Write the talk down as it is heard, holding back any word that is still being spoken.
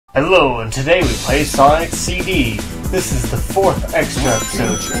Hello, and today we play Sonic CD. This is the 4th extra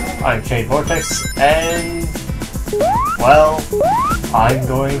episode. I'm ShadeVortex, and well, I'm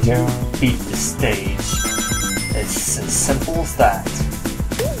going to beat the stage. It's as simple as that.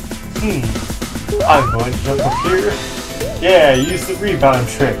 I'm going to jump up here. Yeah, use the rebound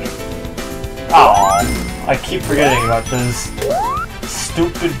trick. Oh, I keep forgetting about those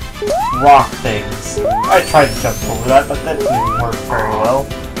stupid rock things. I tried to jump over that, but that didn't work very well.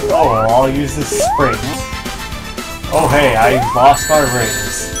 Oh well, I'll use the springs. Oh hey, I lost my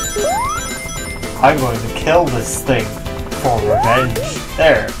rings. I'm going to kill this thing for revenge.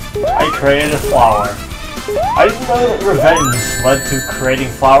 There, I created a flower. I didn't know that revenge led to creating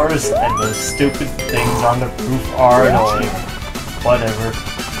flowers, and those stupid things on the roof are annoying. Whatever.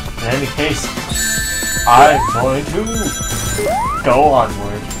 In any case, I'm going to go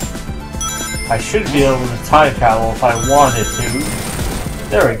onward. I should be able to time travel if I wanted to.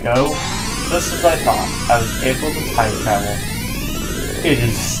 There we go. Just as I thought. I was able to time travel. It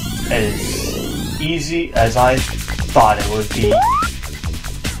is as easy as I thought it would be.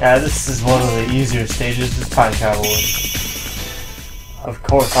 Yeah, this is one of the easier stages to time travel in. Of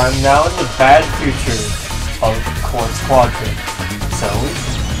course, I'm now in the bad future of Quartz Quadrant Zone.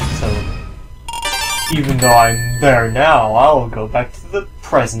 So, even though I'm there now, I'll go back to the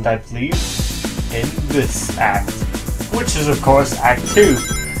present, I believe, in this act. Which is, of course, Act 2.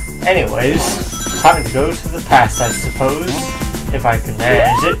 Anyways, time to go to the past, I suppose, if I can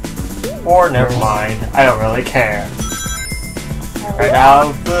manage it. Or never mind, I don't really care. Right out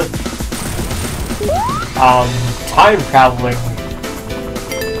of the time traveling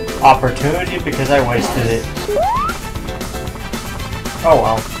opportunity because I wasted it. Oh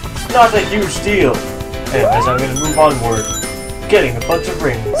well, it's not a huge deal. Anyways, I'm gonna move onward. Getting a bunch of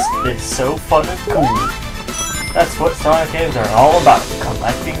rings is so fun and cool. That's what Sonic games are all about,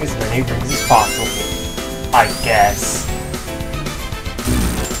 collecting as many rings as possible. I guess.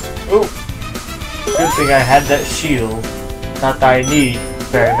 Ooh. Good thing I had that shield. Not that I need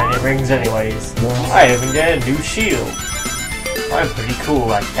very many rings anyways. I even get a new shield. I'm pretty cool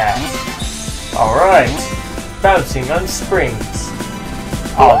like that. Alright. Bouncing on springs.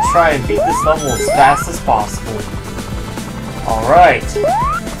 I'll try and beat this level as fast as possible. Alright.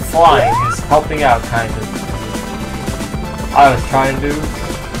 Flying is helping out kind of. I was trying to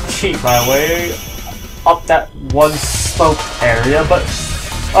cheat my way up that one slope area, but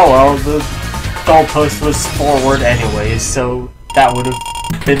oh well, the goalpost was forward anyways, so that would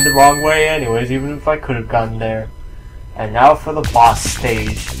have been the wrong way anyways, even if I could have gotten there. And now for the boss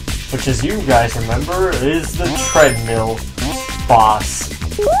stage, which as you guys remember, is the treadmill boss,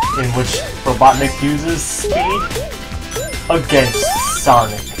 in which Robotnik uses speed against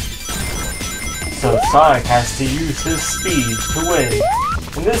Sonic. So Sonic has to use his speed to win.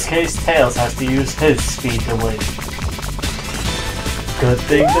 In this case, Tails has to use his speed to win. Good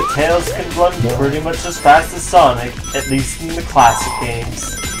thing that Tails can run pretty much as fast as Sonic, at least in the classic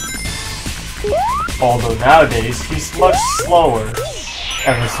games. Although nowadays, he's much slower,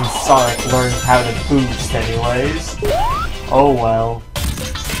 ever since Sonic learned how to boost anyways. Oh well.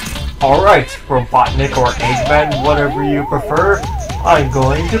 Alright, Robotnik or Eggman, whatever you prefer, I'm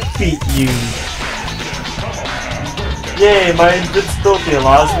going to beat you. Yay, my invincibility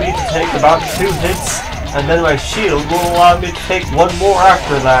allows me to take about 2 hits, and then my shield will allow me to take 1 more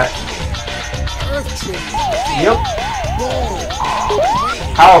after that. Yep.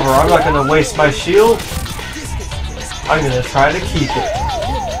 However, I'm not going to waste my shield. I'm going to try to keep it.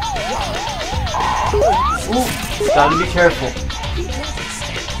 Ooh, gotta be careful.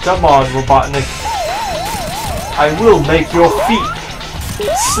 Come on, Robotnik. I will make your feet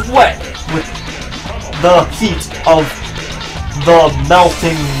sweat with the heat of the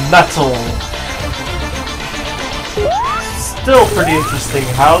melting metal. Still pretty interesting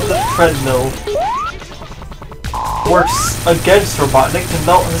how the treadmill works against Robotnik to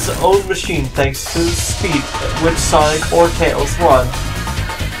melt his own machine thanks to the speed at which Sonic or Tails run.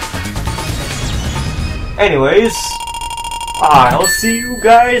 Anyways, I'll see you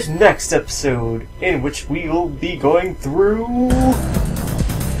guys next episode, in which we will be going through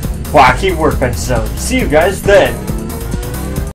Wacky Workbench Zone. See you guys then!